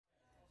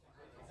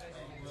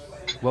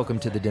Welcome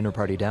to the Dinner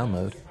Party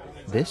Download.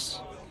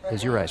 This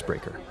is your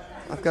icebreaker.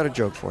 I've got a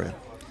joke for you.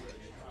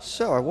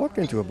 So I walked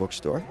into a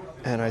bookstore,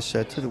 and I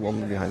said to the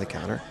woman behind the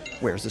counter,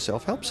 "Where's the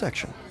self-help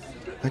section?"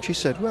 And she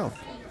said, "Well,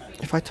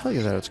 if I tell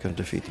you that, it's going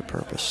to defeat the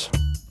purpose."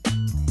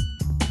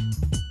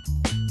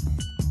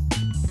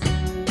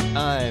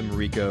 I'm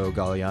Rico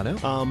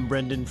Galliano. I'm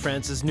Brendan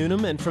Francis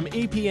Noonan, and from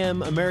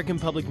APM American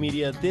Public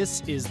Media,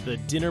 this is the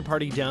Dinner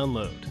Party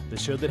Download, the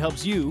show that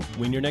helps you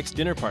win your next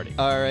dinner party.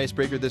 Our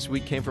icebreaker this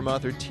week came from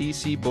author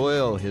T.C.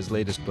 Boyle. His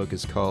latest book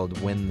is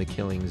called When the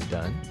Killing's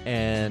Done.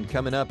 And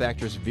coming up,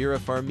 actress Vera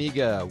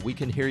Farmiga, We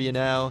Can Hear You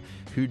Now,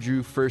 who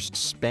drew first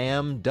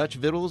Spam, Dutch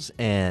Vittles,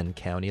 and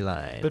County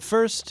Line. But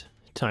first,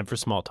 time for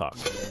small talk.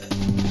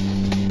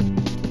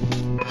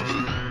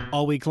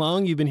 All week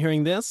long, you've been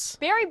hearing this.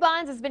 Barry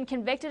Bonds has been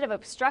convicted of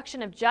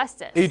obstruction of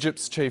justice.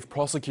 Egypt's chief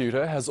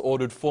prosecutor has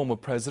ordered former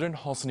President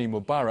Hosni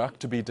Mubarak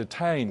to be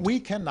detained.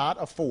 We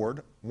cannot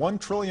afford $1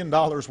 trillion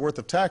worth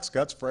of tax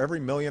cuts for every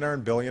millionaire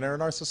and billionaire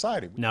in our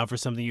society. Now for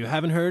something you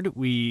haven't heard,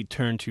 we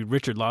turn to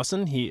Richard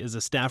Lawson. He is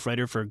a staff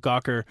writer for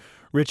Gawker.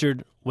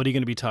 Richard, what are you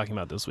going to be talking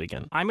about this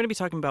weekend? I'm going to be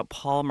talking about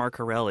Paul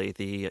Marcarelli,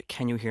 the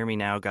Can You Hear Me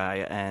Now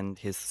guy, and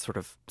his sort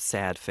of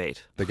sad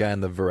fate. The guy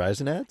in the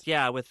Verizon ads?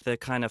 Yeah, with the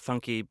kind of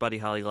funky Buddy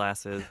Holly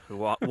glasses who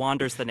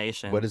wanders the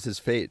nation. What is his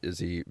fate? Is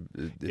he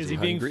being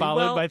hungry?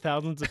 followed by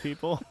thousands of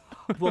people?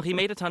 Well, he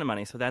made a ton of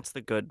money, so that's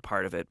the good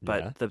part of it.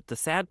 But the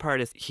sad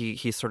part is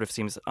he sort of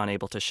seems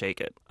unable to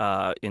shake it.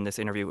 In this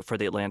interview for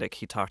The Atlantic,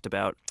 he talked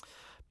about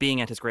being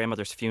at his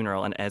grandmother's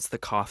funeral, and as the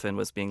coffin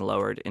was being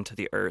lowered into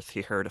the earth,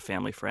 he heard a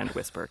family friend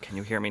whisper, "Can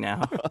you hear me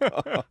now?"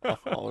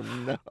 Oh,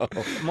 no.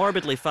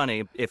 Morbidly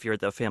funny if you're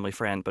the family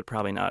friend, but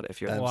probably not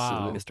if you're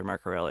Absolutely. Mr.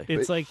 Marcarelli.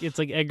 It's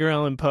like Edgar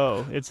Allan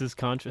Poe. It's his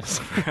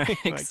conscience. Right,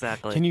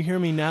 exactly. Can you hear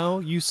me now?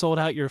 You sold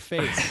out your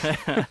face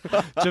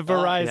to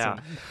Verizon.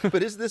 Yeah.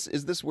 But is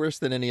this worse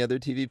than any other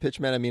TV pitch,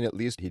 man? I mean, at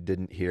least he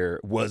didn't hear,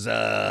 "What's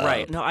up?"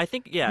 Right. No, I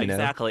think, You know?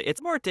 exactly.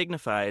 It's more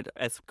dignified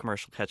as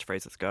commercial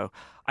catchphrases go.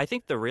 I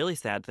think the really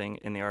sad thing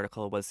in the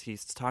article was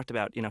he's talked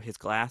about, his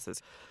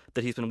glasses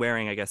that he's been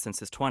wearing, I guess, since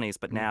his 20s,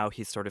 but now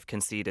he's sort of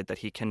conceded that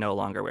he can no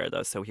longer wear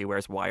those, so he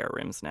wears wire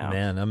rims now.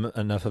 Man, I'm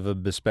enough of a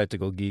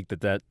bespectacled geek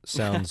that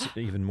sounds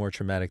even more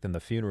traumatic than the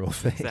funeral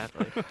thing.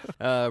 Exactly.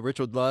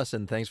 Richard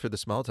Lawson, thanks for the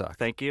small talk.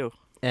 Thank you.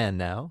 And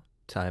now,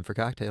 time for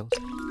cocktails.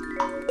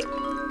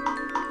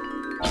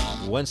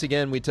 Once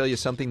again, we tell you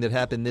something that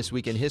happened this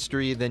week in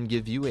history, then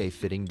give you a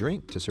fitting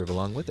drink to serve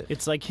along with it.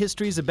 It's like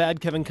History's a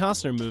bad Kevin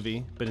Costner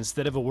movie, but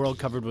instead of a world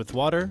covered with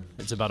water,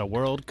 it's about a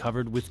world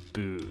covered with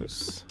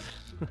booze.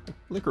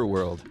 Liquor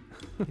World,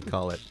 we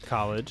call it.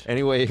 College.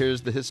 Anyway,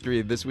 here's the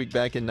history. This week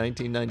back in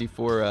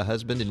 1994, a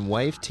husband and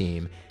wife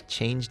team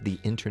changed the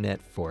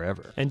internet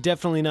forever. And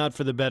definitely not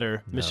for the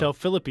better. No. Michelle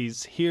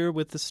Phillippi's here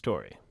with the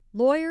story.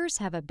 Lawyers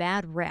have a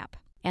bad rep,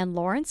 and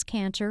Lawrence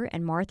Cantor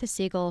and Martha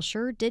Siegel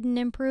sure didn't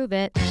improve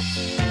it.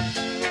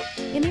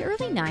 In the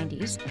early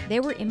 90s, they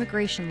were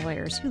immigration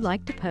lawyers who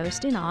liked to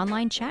post in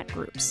online chat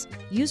groups.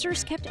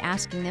 Users kept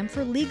asking them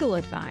for legal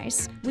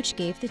advice, which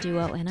gave the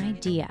duo an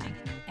idea: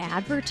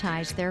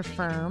 advertise their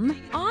firm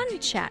on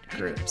chat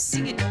groups.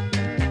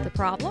 The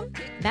problem?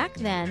 Back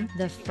then,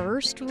 the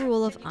first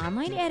rule of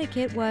online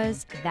etiquette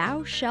was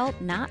thou shalt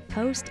not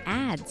post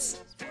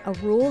ads. A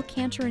rule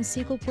Cantor and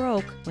Siegel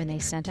broke when they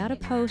sent out a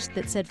post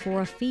that said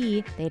for a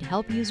fee, they'd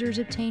help users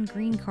obtain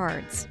green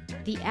cards.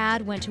 The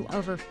ad went to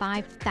over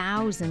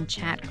 5,000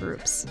 chat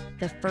groups,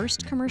 the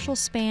first commercial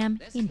spam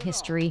in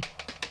history.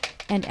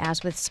 And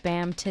as with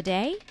spam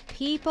today,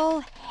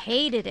 people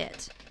hated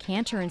it.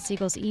 Cantor and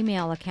Siegel's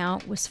email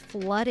account was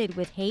flooded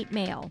with hate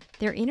mail.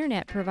 Their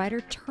internet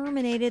provider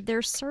terminated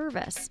their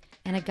service,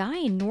 and a guy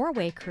in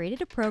Norway created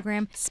a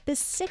program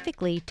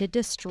specifically to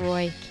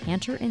destroy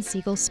Cantor and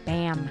Siegel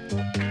spam.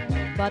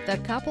 But the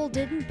couple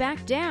didn't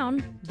back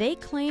down. They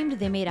claimed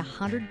they made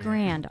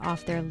 $100,000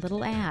 off their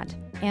little ad,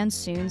 and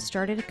soon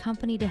started a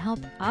company to help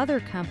other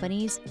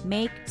companies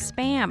make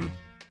spam.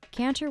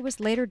 Cantor was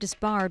later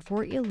disbarred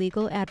for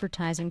illegal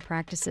advertising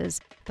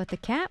practices, but the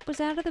cat was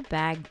out of the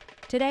bag.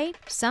 Today,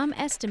 some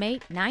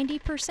estimate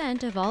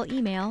 90% of all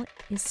email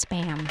is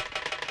spam.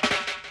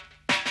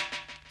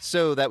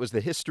 So that was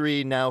the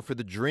history. Now for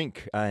the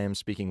drink. I am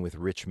speaking with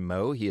Rich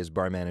Moe. He is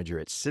bar manager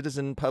at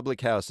Citizen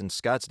Public House in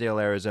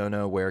Scottsdale,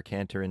 Arizona, where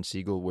Cantor and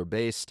Siegel were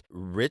based.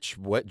 Rich,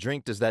 what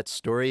drink does that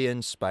story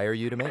inspire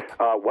you to make?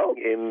 Well,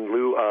 in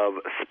lieu of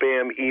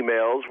spam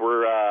emails,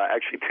 we're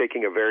actually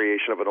taking a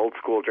variation of an old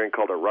school drink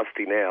called a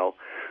Rusty Nail.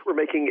 We're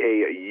making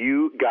a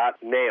You Got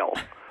Nail.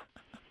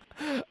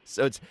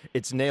 So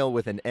it's nail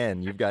with an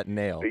N. You've got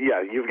nail.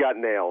 Yeah, you've got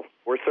nail.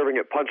 We're serving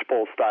it punch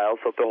bowl style,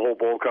 so the whole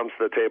bowl comes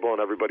to the table and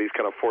everybody's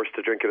kind of forced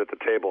to drink it at the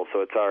table.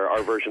 So it's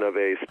our version of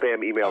a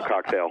spam email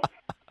cocktail.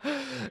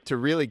 To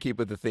really keep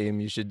with the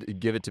theme, you should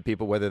give it to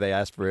people whether they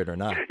ask for it or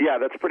not. Yeah,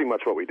 that's pretty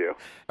much what we do.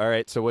 All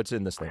right, so what's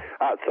in this thing?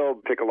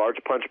 So take a large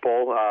punch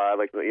bowl,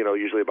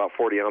 usually about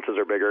 40 ounces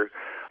or bigger.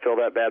 Fill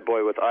that bad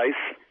boy with ice,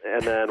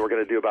 and then we're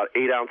going to do about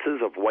 8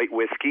 ounces of white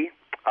whiskey.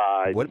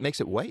 What makes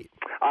it white?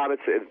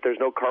 There's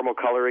no caramel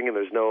coloring and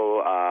there's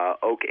no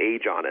oak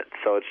age on it.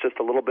 So it's just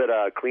a little bit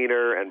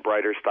cleaner and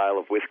brighter style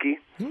of whiskey.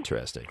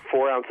 Interesting.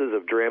 4 ounces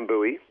of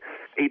Drambuie,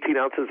 18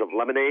 ounces of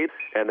lemonade,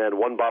 and then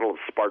 1 bottle of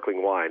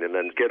sparkling wine. And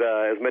then get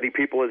as many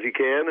people as you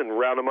can and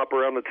round them up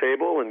around the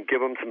table and give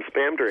them some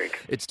Spam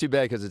drink. It's too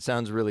bad because it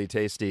sounds really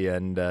tasty,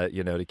 and,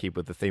 to keep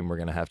with the theme, we're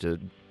going to have to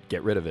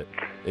get rid of it.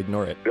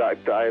 Ignore it.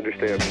 I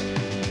understand.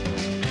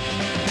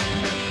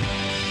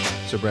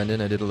 So,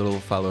 Brendan, I did a little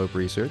follow-up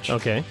research.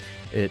 Okay.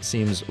 It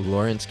seems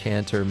Lawrence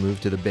Cantor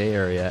moved to the Bay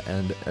Area,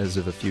 and as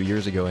of a few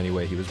years ago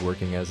anyway, he was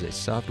working as a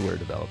software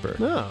developer.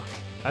 Oh.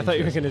 I thought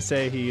you were going to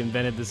say he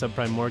invented the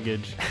subprime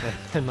mortgage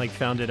and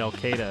founded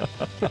Al-Qaeda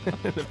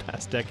in the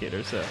past decade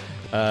or so.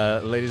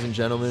 Ladies and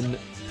gentlemen,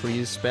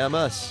 please spam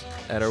us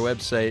at our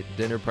website,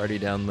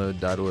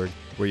 dinnerpartydownload.org,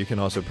 where you can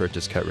also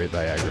purchase Cut Rate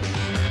Viagra.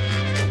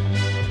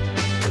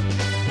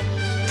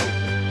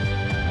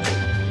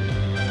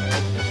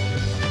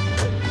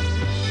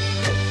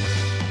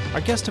 Our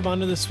guest of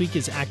honor this week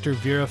is actor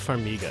Vera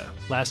Farmiga.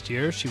 Last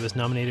year, she was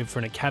nominated for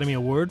an Academy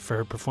Award for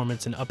her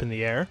performance in Up in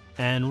the Air.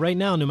 And right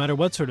now, no matter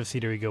what sort of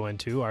theater you go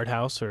into, art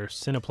house or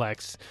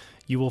Cineplex,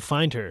 you will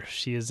find her.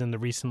 She is in the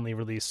recently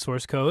released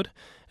Source Code,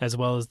 as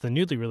well as the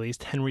newly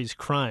released Henry's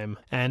Crime.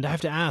 And I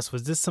have to ask,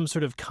 was this some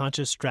sort of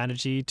conscious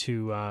strategy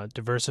to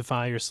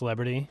diversify your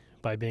celebrity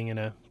by being in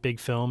a big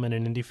film and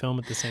an indie film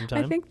at the same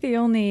time? I think the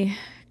only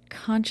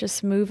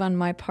conscious move on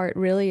my part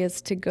really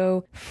is to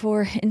go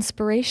for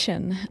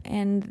inspiration,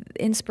 and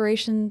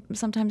inspiration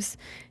sometimes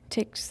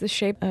takes the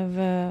shape of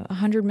a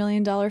 $100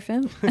 million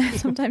film.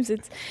 Sometimes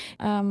it's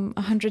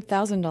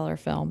 $100,000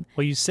 film.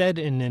 Well, you said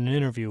in an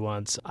interview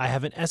once, I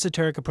have an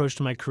esoteric approach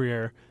to my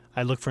career.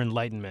 I look for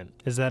enlightenment.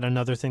 Is that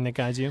another thing that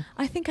guides you?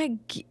 I think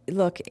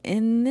look,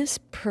 in this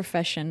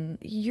profession,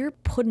 you're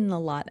putting a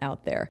lot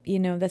out there.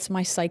 That's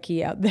my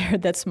psyche out there.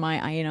 That's my,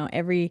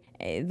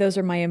 those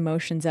are my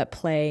emotions at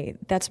play.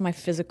 That's my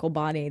physical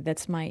body.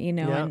 That's my, and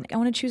I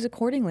want to choose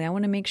accordingly. I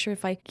want to make sure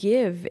if I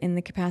give in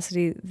the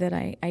capacity that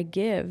I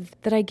give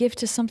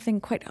to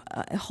something quite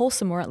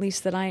wholesome, or at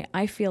least that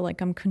I feel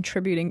like I'm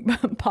contributing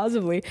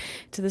positively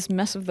to this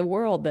mess of the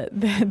world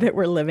that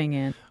we're living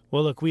in.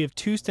 Well, look, we have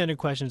 2 standard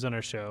questions on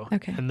our show.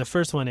 Okay. And the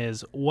first one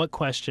is, what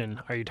question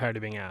are you tired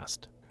of being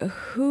asked?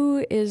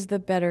 Who is the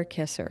better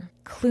kisser?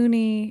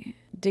 Clooney,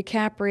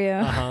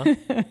 DiCaprio,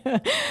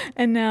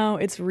 and now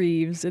it's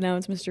Reeves, and now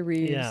it's Mr.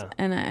 Reeves. Yeah.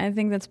 And I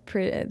think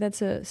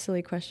that's a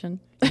silly question.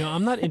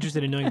 I'm not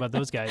interested in knowing about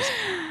those guys.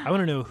 I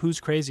want to know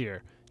who's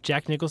crazier,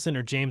 Jack Nicholson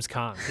or James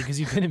Caan, because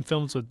you've been in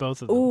films with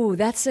both of them. Ooh,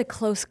 that's a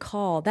close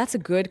call. That's a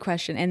good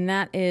question, and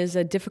that is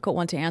a difficult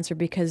one to answer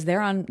because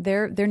they're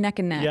neck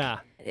and neck. Yeah.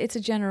 It's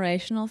a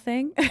generational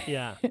thing.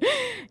 Yeah.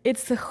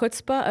 It's the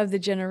chutzpah of the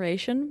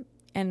generation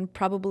and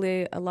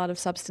probably a lot of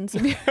substance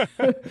abuse.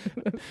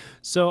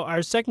 So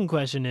our second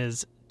question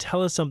is,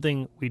 tell us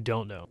something we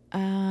don't know.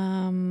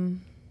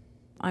 I'm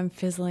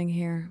fizzling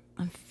here.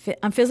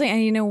 I'm fizzling,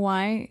 and you know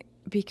why?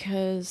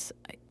 Because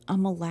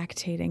I'm a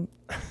lactating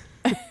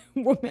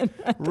woman.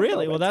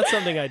 Really? Well, that's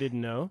something I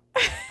didn't know.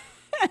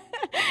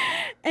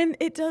 And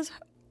it does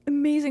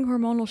amazing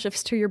hormonal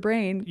shifts to your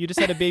brain. You just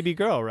had a baby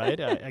girl,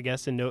 right? I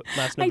guess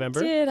last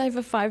November? I did. I have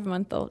a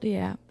 5-month-old,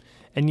 yeah.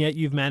 And yet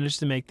you've managed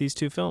to make these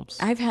 2 films.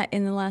 I've had,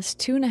 in the last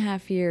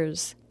 2.5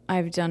 years,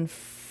 I've done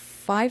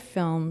 5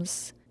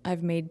 films.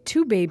 I've made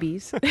 2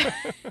 babies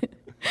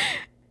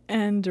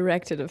and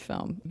directed a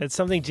film. It's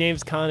something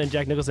James Caan and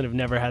Jack Nicholson have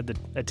never had the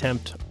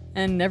attempt.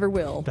 And never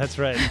will. That's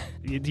right.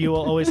 You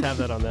will always have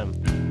that on them.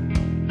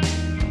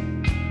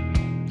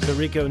 So,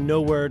 Rico,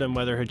 no word on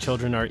whether her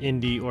children are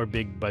indie or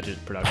big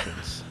budget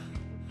productions.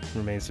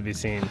 Remains to be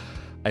seen.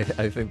 I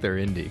think they're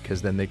indie,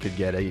 because then they could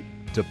get a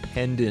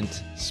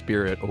Dependent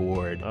Spirit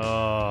Award.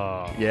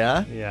 Oh.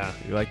 Yeah? Yeah.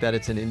 You like that?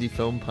 It's an indie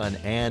film pun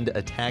and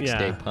a tax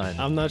day pun.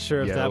 I'm not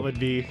sure if that would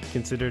be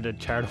considered a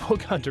charitable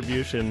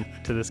contribution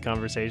to this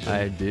conversation.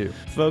 I do.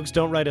 Folks,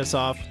 don't write us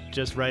off.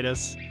 Just write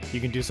us.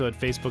 You can do so at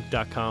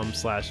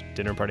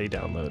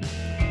facebook.com/dinnerpartydownload.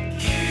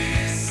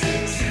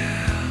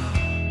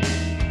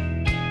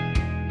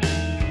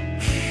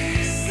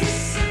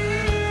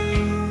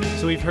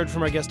 So we've heard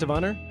from our guest of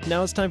honor.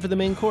 Now it's time for the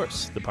main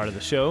course, the part of the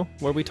show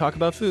where we talk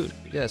about food.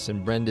 Yes,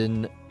 and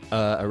Brendan,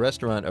 a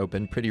restaurant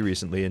opened pretty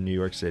recently in New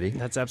York City.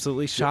 That's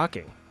absolutely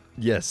shocking.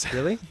 Yes.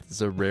 Really?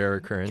 It's a rare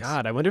occurrence.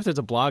 God, I wonder if there's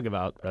a blog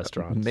about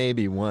restaurants.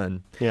 Maybe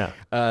one. Yeah.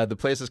 The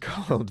place is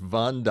called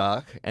Von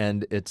Dach,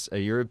 and it's a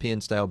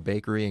European-style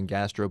bakery and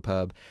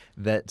gastropub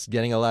that's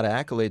getting a lot of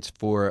accolades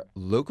for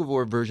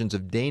locavore versions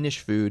of Danish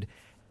food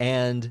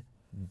and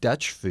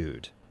Dutch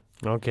food.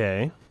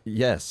 Okay.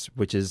 Yes,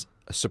 which is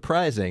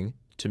surprising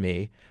to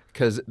me,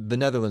 because the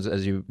Netherlands,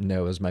 as you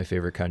know, is my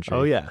favorite country.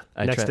 Oh, yeah.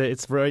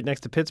 It's right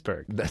next to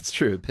Pittsburgh. That's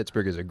true.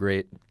 Pittsburgh is a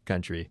great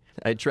country.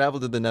 I travel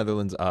to the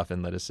Netherlands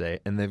often, let us say,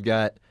 and they've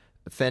got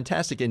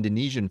fantastic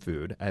Indonesian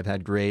food. I've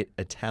had great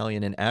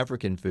Italian and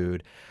African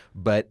food,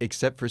 but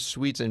except for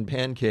sweets and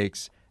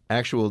pancakes,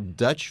 actual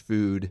Dutch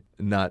food,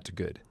 not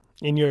good.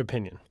 In your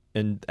opinion?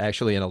 And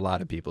actually, in a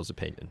lot of people's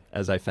opinion,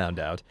 as I found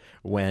out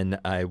when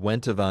I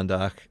went to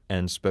Vandach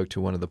and spoke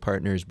to one of the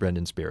partners,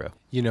 Brendan Spiro.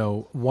 You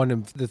know, one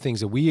of the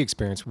things that we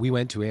experienced, we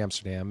went to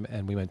Amsterdam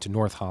and we went to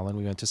North Holland,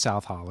 we went to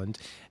South Holland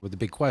with the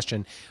big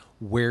question,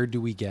 where do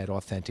we get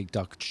authentic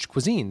Dutch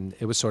cuisine?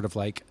 It was sort of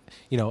like,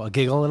 you know, a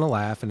giggle and a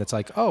laugh, and it's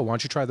like, oh, why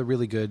don't you try the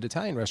really good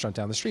Italian restaurant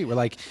down the street? We're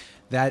like,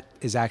 that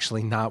is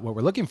actually not what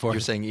we're looking for.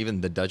 You're saying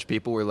even the Dutch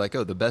people were like,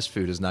 oh, the best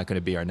food is not going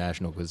to be our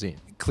national cuisine.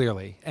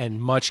 Clearly,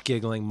 and much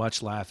giggling,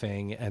 much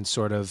laughing, and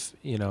sort of,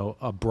 you know,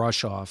 a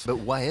brush off. But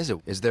why is it?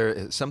 Is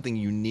there something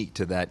unique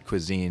to that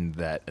cuisine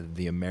that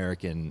the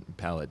American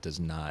palate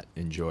does not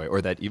enjoy,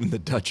 or that even the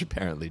Dutch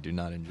apparently do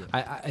not enjoy?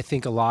 I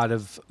think a lot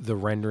of the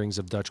renderings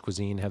of Dutch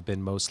cuisine have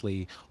been mostly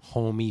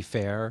homey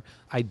fare.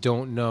 I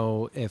don't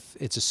know if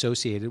it's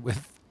associated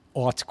with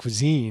haute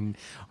cuisine.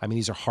 I mean,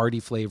 these are hearty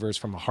flavors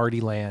from a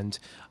hearty land,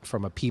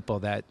 from a people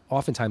that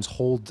oftentimes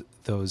hold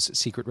those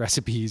secret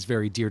recipes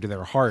very dear to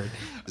their heart.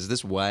 Is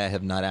this why I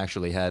have not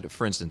actually had,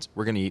 for instance,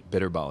 we're going to eat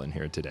bitterballen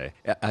here today.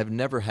 I've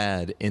never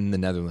had in the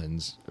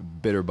Netherlands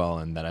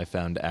bitterballen that I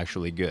found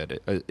actually good.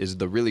 Is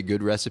the really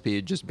good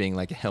recipe just being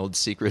like a held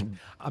secret?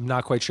 I'm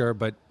not quite sure,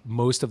 but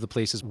most of the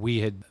places we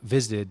had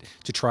visited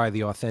to try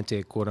the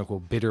authentic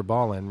quote-unquote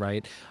bitterballen,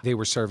 right, they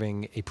were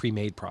serving a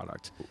pre-made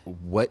product.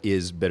 What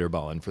is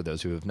bitterballen for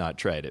those who have not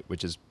tried it,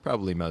 which is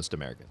probably most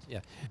Americans? Yeah.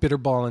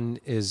 Bitterballen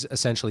is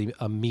essentially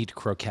a meat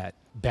croquette,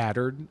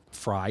 battered,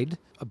 fried,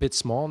 a bit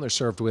small, and they're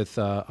served with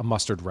a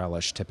mustard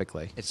relish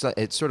typically.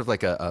 It's sort of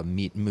like a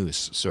meat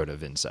mousse sort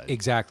of inside.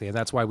 Exactly, and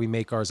that's why we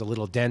make ours a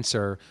little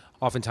denser.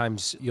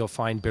 Oftentimes you'll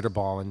find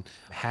bitterballen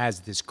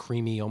has this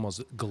creamy,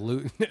 almost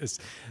glutinous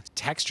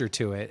texture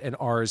to it, and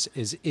ours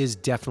is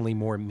definitely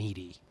more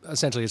meaty.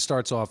 Essentially, it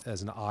starts off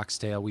as an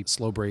oxtail. We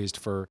slow braised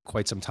for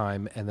quite some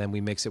time, and then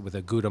we mix it with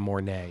a Gouda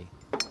Mornay.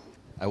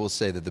 I will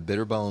say that the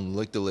bitterballen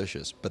look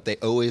delicious, but they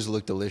always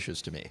look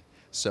delicious to me.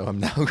 So I'm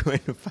now going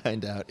to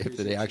find out if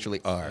they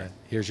actually are.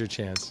 Here's your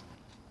chance.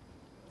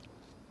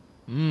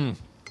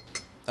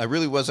 I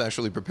really was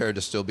actually prepared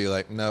to still be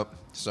like, nope,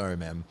 sorry,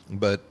 ma'am.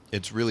 But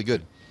it's really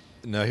good.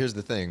 Now, here's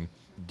the thing.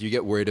 Do you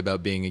get worried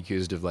about being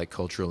accused of like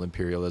cultural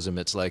imperialism?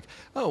 It's like,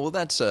 oh, well,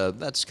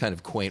 that's kind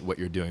of quaint what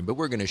you're doing, but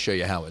we're going to show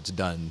you how it's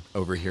done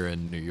over here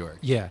in New York.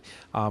 Yeah,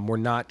 we're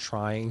not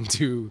trying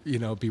to,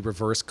 be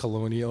reverse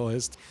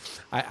colonialist.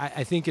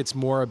 I think it's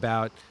more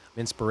about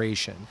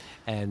inspiration,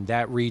 and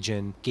that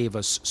region gave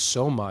us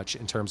so much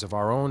in terms of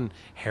our own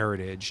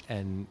heritage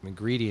and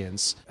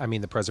ingredients. I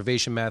mean, the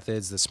preservation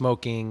methods, the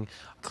smoking,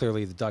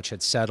 clearly the Dutch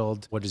had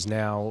settled what is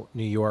now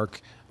New York.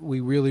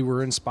 We really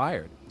were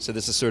inspired. So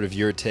this is sort of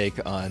your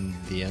take on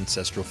the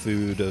ancestral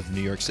food of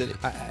New York City?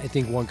 I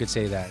think one could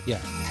say that,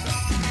 yeah.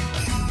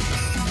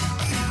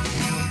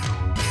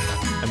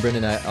 And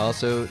Brendan, I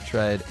also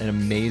tried an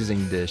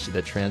amazing dish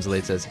that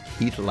translates as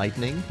heat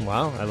lightning.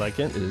 Wow, I like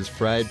it. It is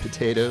fried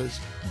potatoes,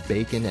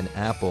 bacon, and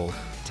apple,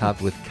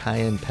 topped with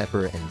cayenne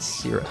pepper and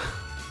syrup.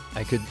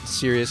 I could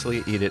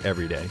seriously eat it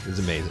every day. It was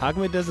amazing. How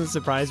come it doesn't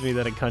surprise me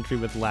that a country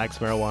with lax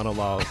marijuana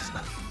laws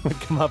would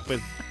come up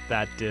with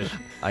that dish?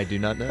 I do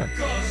not know.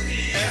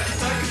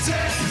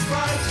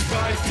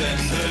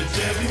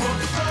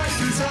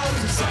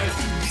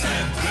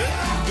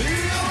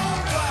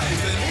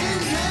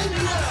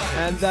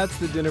 And that's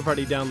the Dinner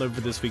Party download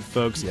for this week,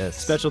 folks.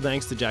 Yes. Special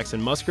thanks to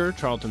Jackson Musker,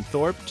 Charlton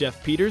Thorpe,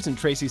 Jeff Peters, and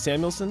Tracy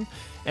Samuelson.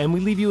 And we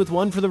leave you with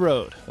one for the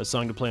road, a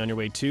song to play on your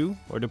way to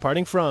or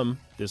departing from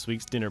this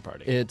week's dinner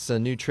party. It's a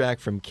new track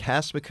from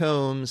Cass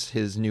McCombs.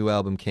 His new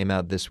album came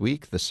out this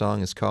week. The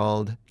song is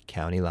called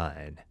County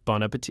Line.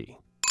 Bon appetit.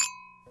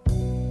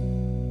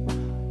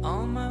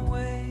 On my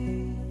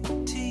way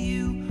to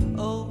you,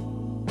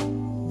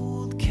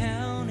 old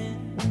county,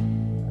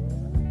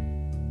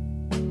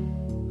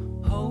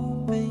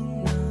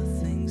 hoping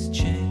nothing's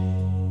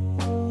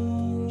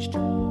changed,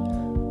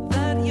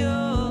 that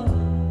your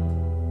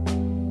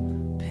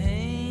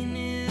pain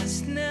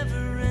is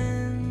never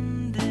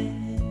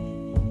ending,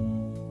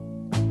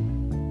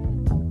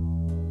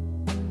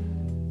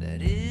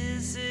 that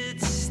is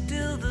it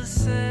still the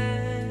same?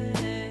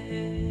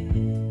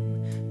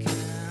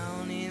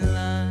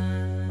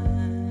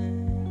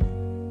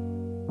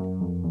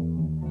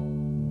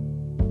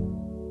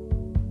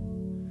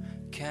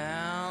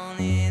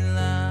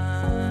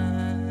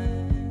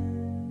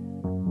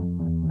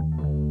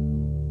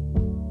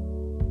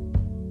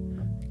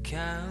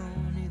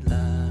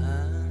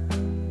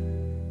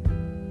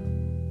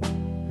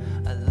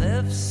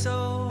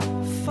 So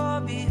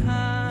far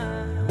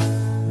behind,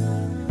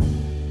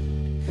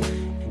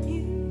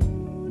 you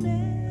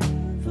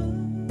never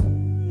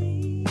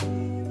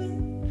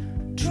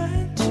even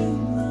tried to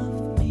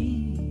love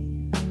me.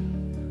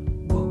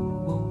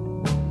 Whoa,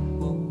 whoa,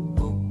 whoa,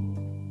 whoa.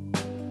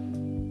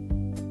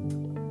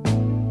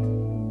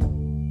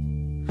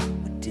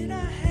 What did I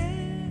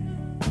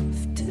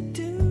have to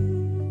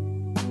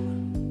do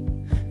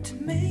to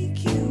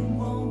make you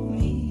want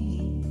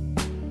me?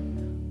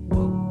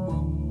 Whoa.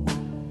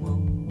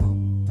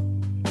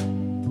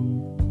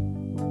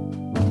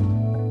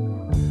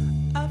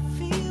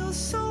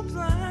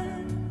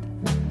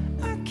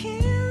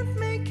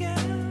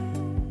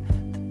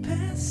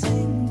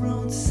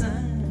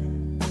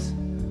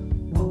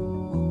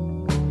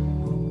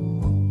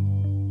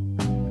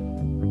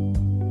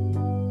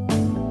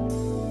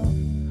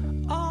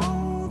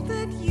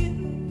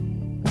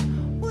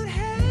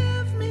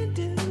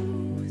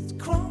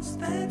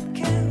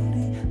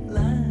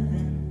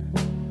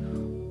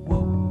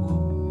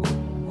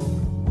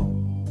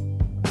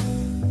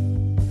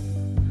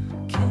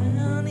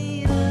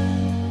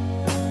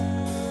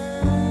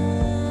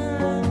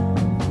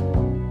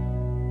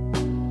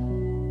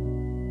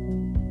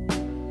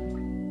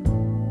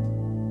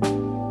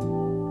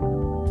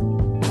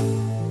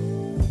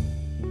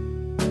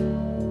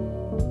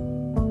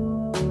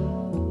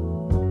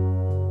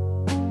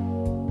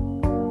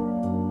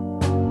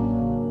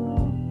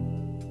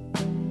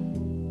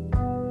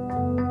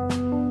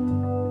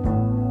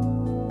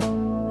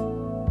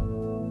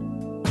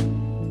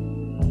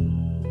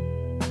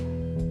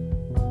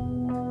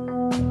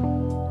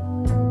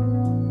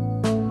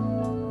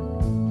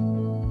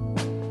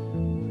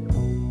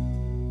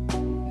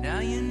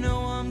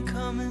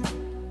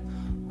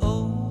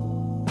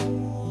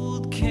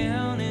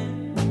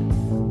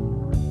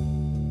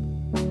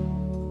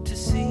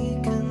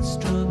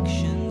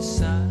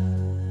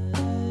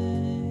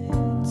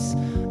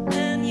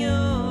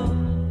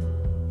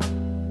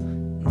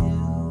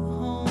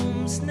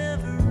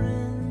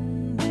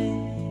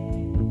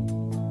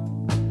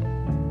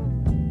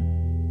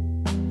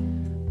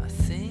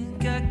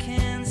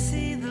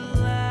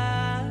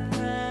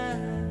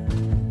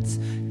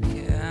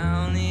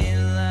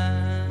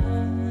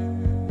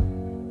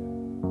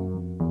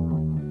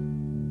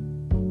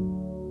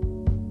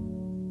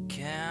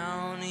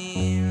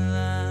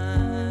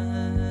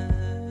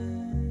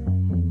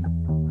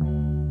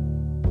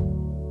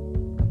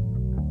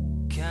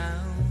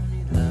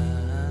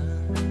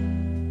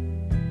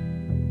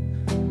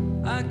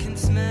 I can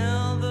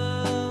smell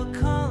the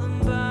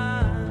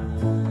columbine.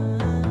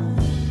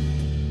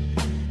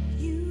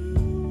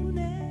 You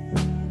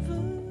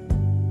never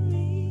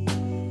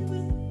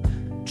even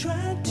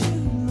tried to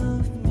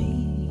love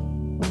me.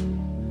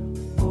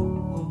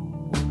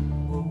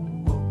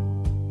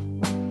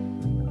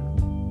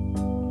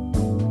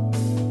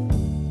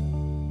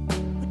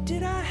 What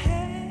did I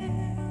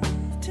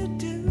have to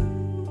do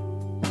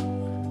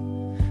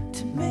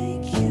to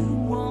make you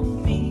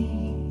want me?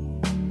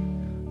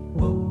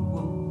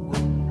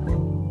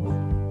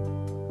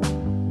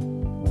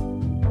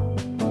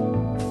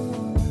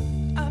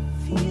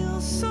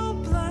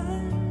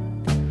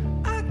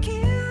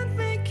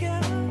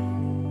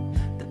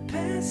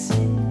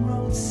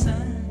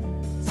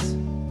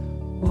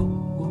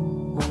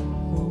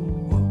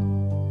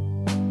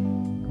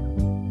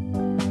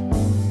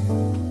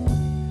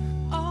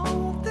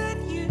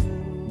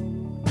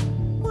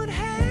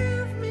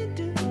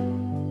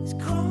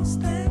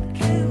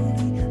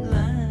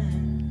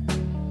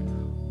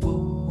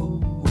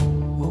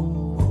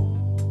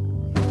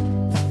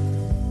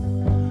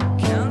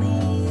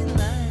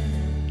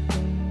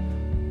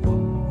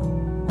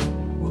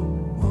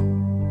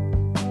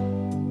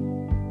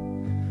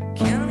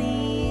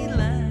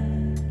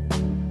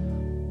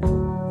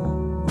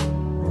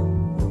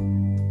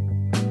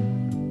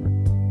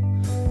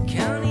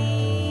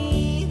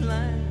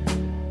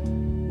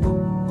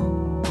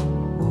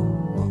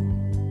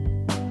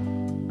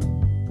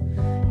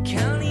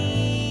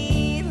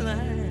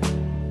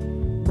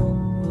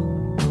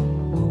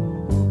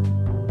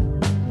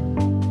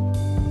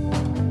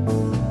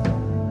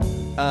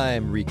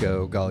 I'm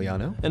Rico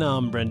Galliano. And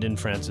I'm Brendan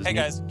Francis. Hey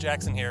guys,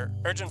 Jackson here.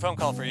 Urgent phone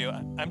call for you.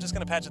 I'm just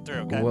gonna patch it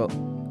through, okay? Well,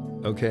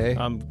 okay.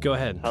 Go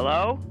ahead.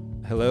 Hello?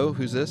 Hello,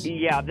 who's this?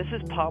 Yeah, this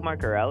is Paul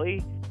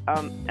Marcarelli.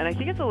 And I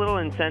think it's a little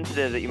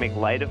insensitive that you make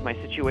light of my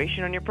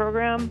situation on your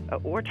program.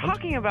 We're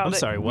talking about I'm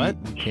sorry, what?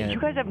 You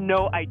guys have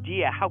no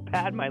idea how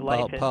bad my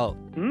life is. Paul,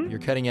 you're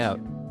cutting out.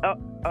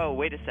 Oh,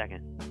 wait a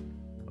second.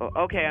 Oh,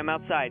 okay, I'm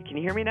outside. Can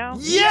you hear me now?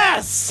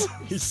 Yes!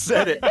 He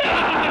said it.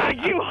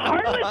 You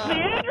heartless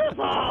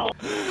Neanderthal!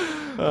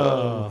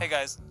 Hey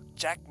guys,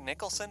 Jack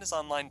Nicholson is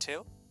online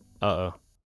too? Uh-oh.